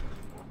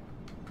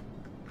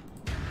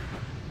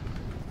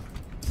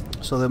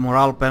 So the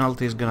morale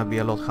penalty is gonna be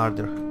a lot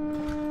harder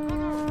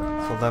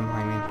for them.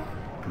 I mean,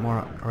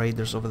 more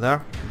raiders over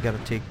there. We gotta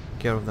take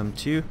care of them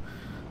too.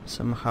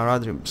 Some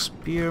Haradrim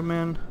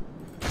spearmen.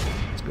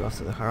 Let's go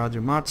after the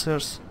Haradrim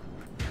archers.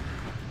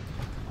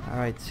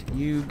 Alright,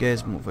 you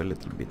guys move a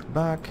little bit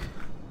back.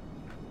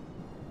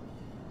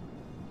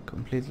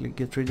 Completely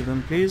get rid of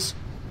them, please.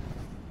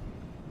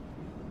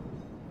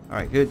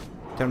 Alright, good.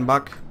 Turn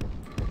back.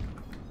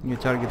 New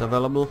target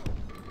available.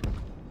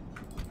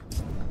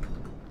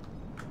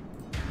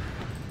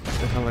 What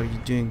the hell are you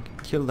doing?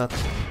 Kill that.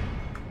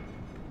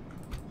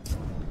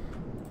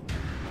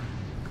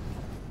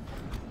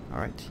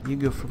 Alright, you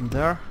go from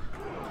there.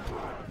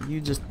 You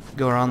just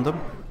go around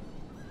them.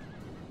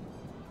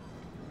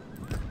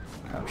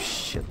 Oh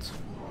shit.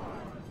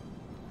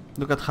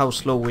 Look at how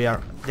slow we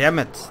are. Damn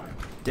it.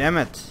 Damn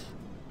it.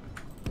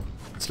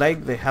 It's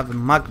like they have a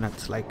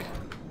magnet, like,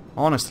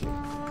 honestly.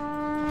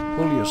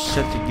 Pull your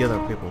shit together,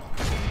 people.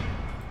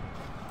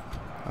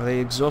 Are they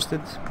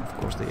exhausted? Of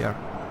course they are.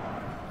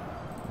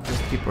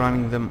 Just keep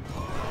running them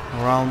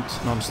around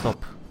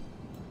non-stop.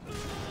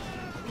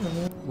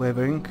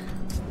 Wavering.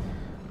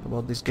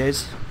 About these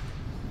guys.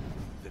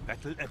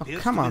 Oh,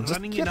 come on,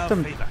 just get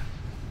them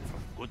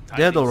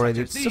dead already.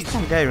 It's just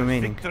one guy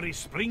remaining. Alright,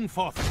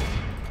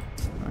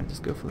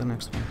 just go for the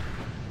next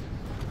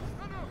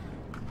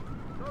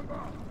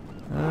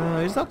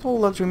one. Is that all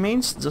that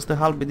remains? Just the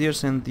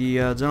halberdiers and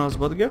the general's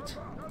bodyguard?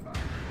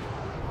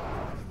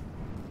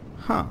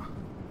 Huh.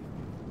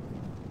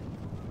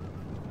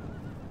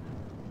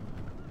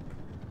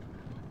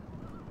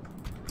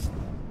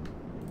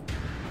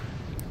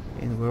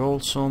 And we're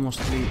also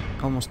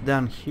almost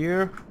done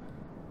here.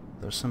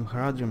 There's some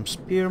Haradrim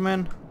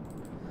spearmen,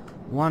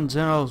 one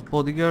general's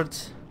bodyguard,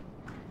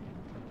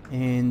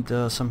 and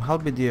some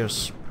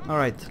halberdiers.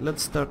 Alright,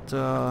 let's start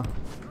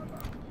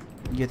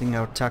getting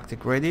our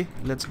tactic ready.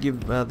 Let's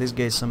give these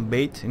guys some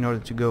bait in order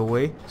to go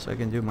away, so I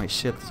can do my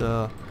shit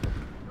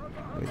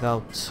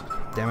without...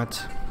 damn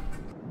it.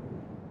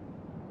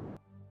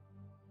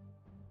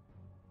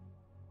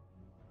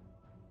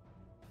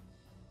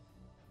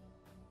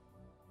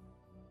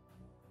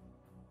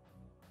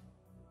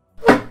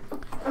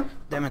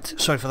 Damn it,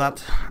 sorry for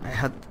that. I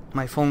had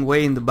my phone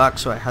way in the back,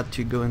 so I had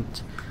to go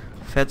and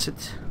fetch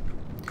it.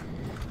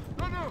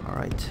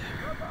 Alright.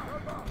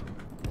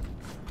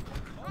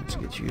 Let's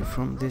get you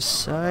from this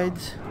side.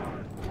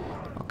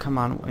 Oh, come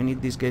on, I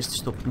need these guys to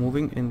stop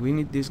moving, and we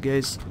need these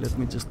guys... let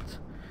me just...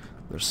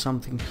 there's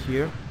something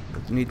here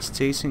that needs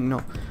chasing.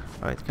 No.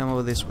 Alright, come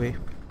over this way.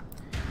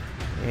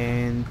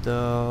 And...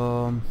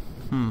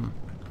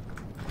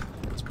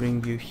 let's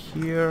bring you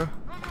here.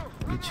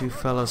 You two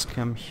fellas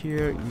come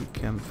here, you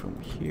come from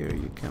here,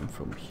 you come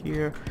from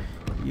here.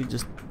 You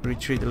just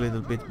retreat a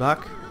little bit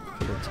back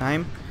for the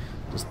time.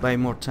 Just buy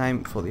more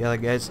time for the other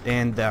guys,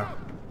 and there.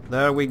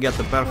 There we get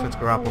the perfect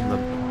grab on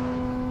them.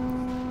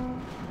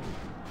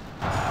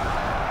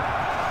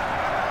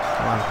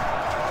 Come on.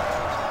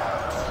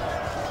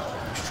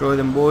 Destroy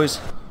them, boys.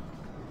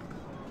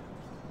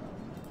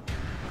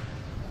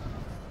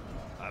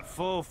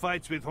 foe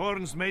fights with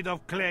horns made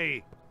of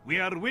clay. We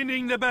are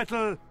winning the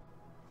battle.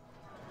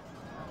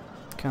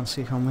 Can't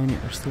see how many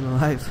are still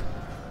alive,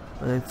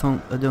 but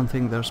I don't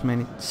think there's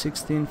many.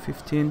 16,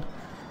 15.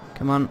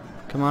 Come on,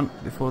 come on,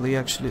 before they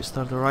actually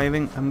start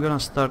arriving. I'm gonna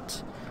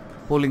start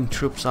pulling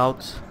troops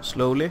out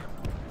slowly,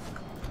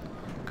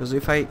 because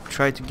if I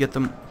try to get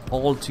them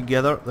all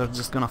together, they're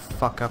just gonna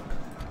fuck up.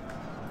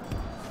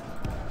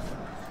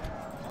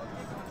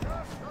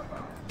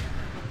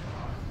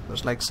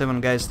 There's like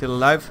 7 guys still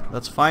alive,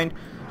 that's fine.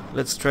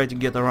 Let's try to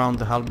get around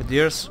the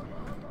halberdiers.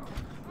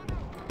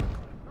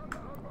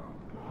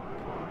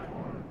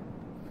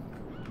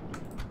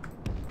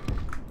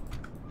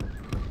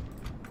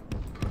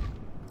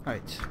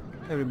 Right,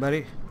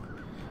 everybody.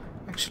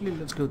 Actually,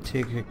 let's go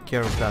take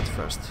care of that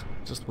first.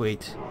 Just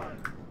wait.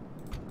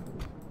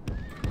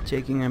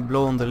 Taking a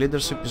blow on the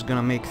leadership is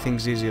gonna make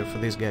things easier for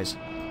these guys.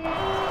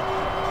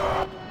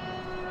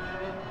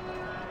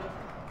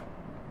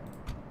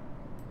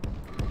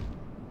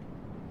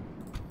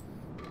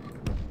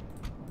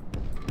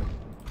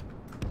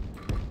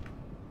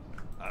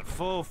 Our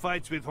foe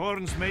fights with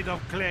horns made of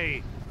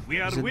clay. We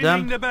are winning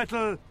done? the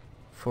battle.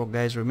 4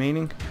 guys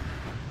remaining.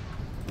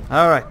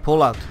 Alright,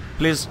 pull out.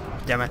 Please,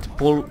 damn it,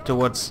 pull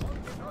towards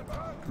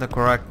the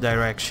correct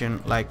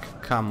direction.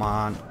 Like, come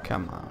on,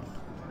 come on.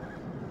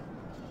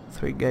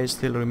 3 guys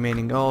still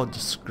remaining. Oh,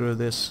 just screw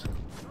this.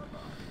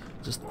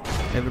 Just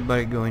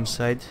everybody go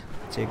inside.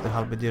 Take the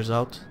halberdiers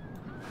out.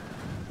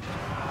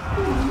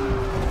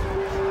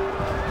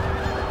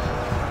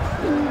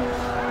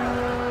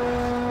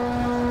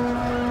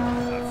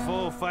 Our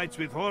foe fights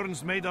with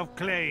horns made of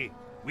clay.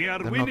 We are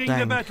They're winning not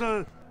the dying.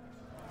 battle.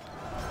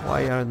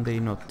 Why aren't they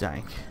not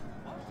dying?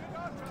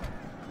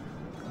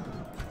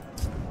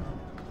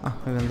 Ah,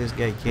 even this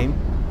guy came.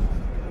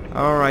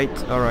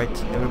 Alright,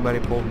 everybody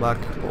pull back,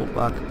 pull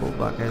back, pull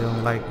back. I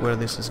don't like where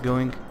this is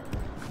going.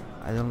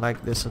 I don't like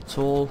this at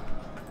all.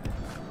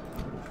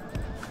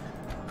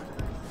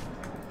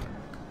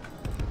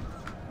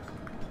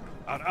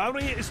 Our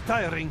army is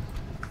tiring.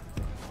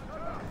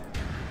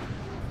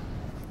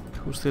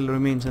 Who still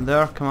remains in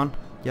there? Come on,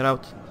 get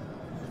out.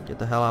 Get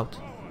the hell out.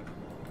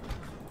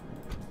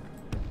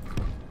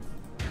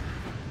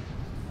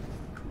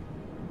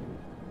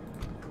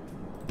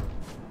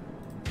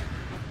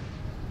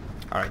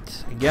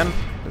 Alright, again,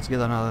 let's get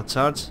another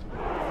charge.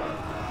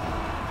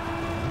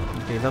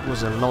 Okay, that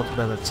was a lot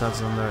better charge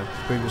than the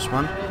previous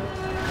one.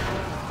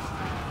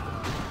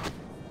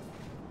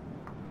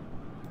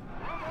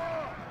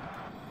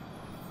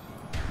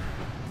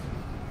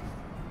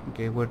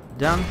 Okay, we're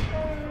done.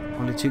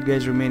 Only 2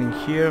 guys remaining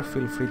here.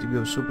 Feel free to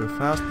go super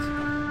fast.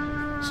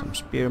 Some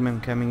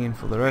spearmen coming in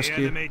for the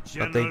rescue,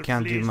 but they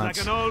can't do much.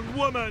 Like an old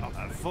woman.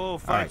 Our foe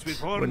fights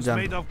with horns done.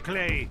 made of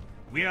clay.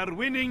 We are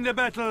winning the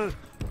battle.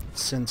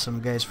 Send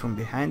some guys from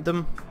behind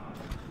them,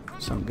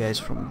 some guys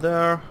from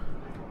there,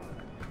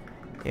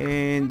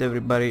 and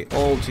everybody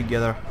all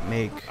together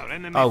make...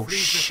 Oh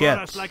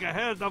shit! Like a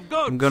herd of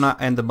goats. I'm gonna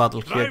end the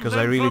battle here because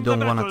I them really from the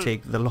don't want to battle.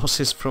 take the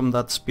losses from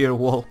that spear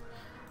wall.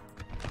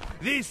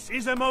 This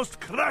is a most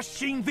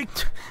crushing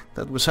victory.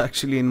 That was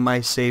actually in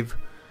my save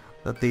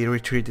that they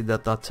retreated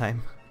at that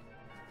time.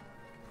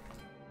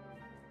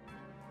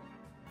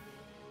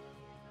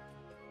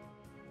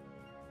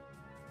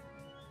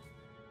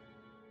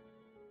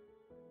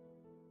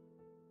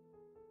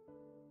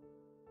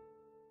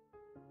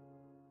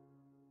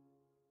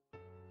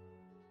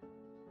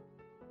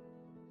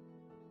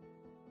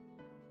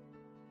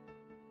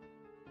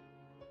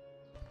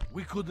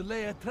 We could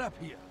lay a trap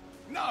here.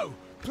 No,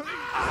 please.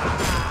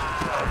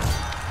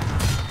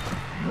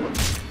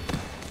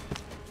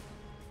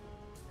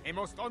 A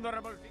most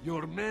honorable.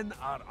 Your men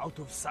are out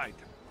of sight.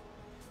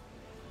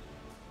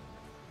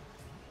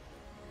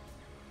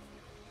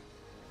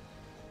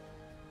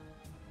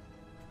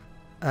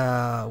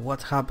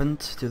 What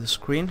happened to the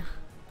screen?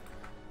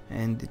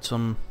 And it's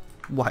on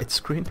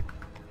widescreen.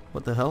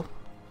 What the hell?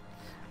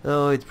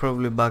 Oh, it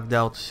probably bugged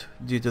out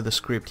due to the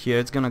script here.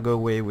 It's gonna go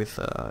away with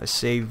a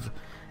save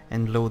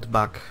and load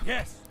back.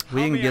 Yes.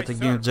 We didn't get a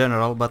new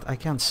general, but I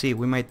can't see.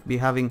 We might be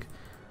having...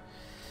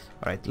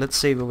 Alright, let's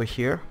save over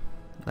here.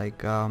 Like,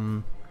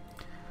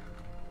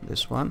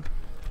 this one.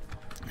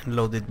 And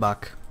load it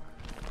back.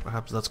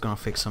 Perhaps that's gonna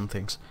fix some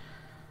things.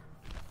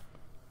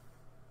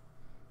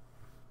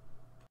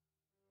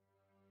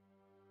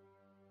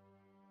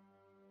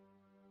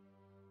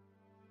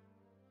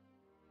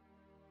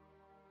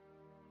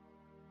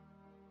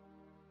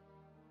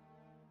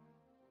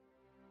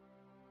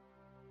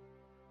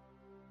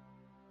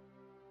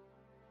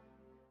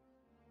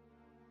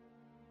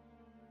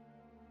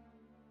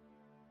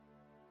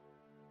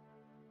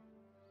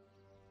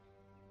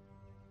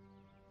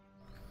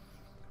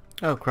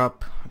 Oh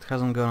crap, it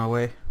hasn't gone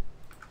away.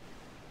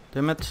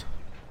 Damn it.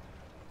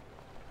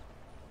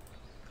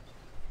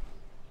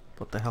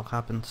 What the hell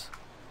happened?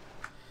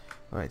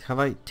 Alright, have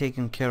I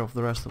taken care of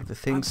the rest of the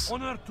things?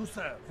 An honor to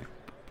serve.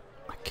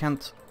 I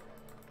can't...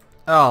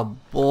 Oh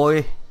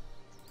boy.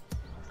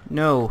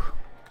 No.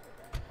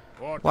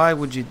 Why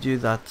would you do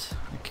that?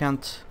 I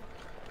can't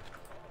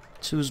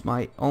choose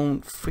my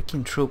own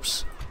freaking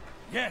troops.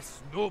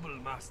 Yes, noble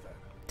master.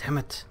 Damn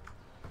it.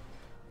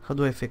 How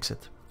do I fix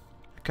it?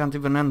 I can't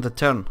even end the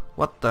turn.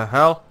 What the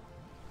hell?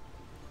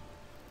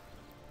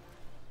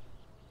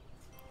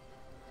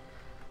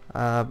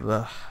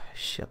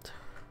 Shit.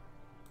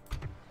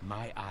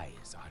 My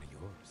eyes are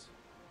yours.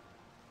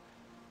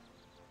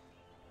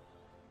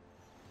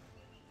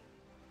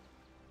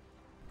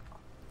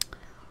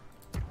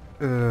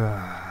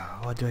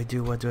 What do I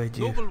do? What do I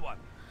do? Noble one.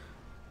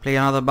 Play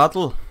another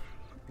battle?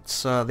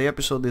 It's the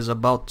episode is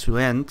about to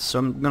end, so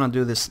I'm gonna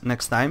do this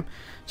next time.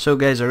 So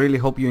guys, I really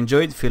hope you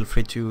enjoyed. Feel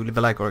free to leave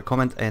a like or a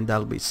comment, and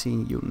I'll be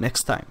seeing you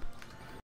next time.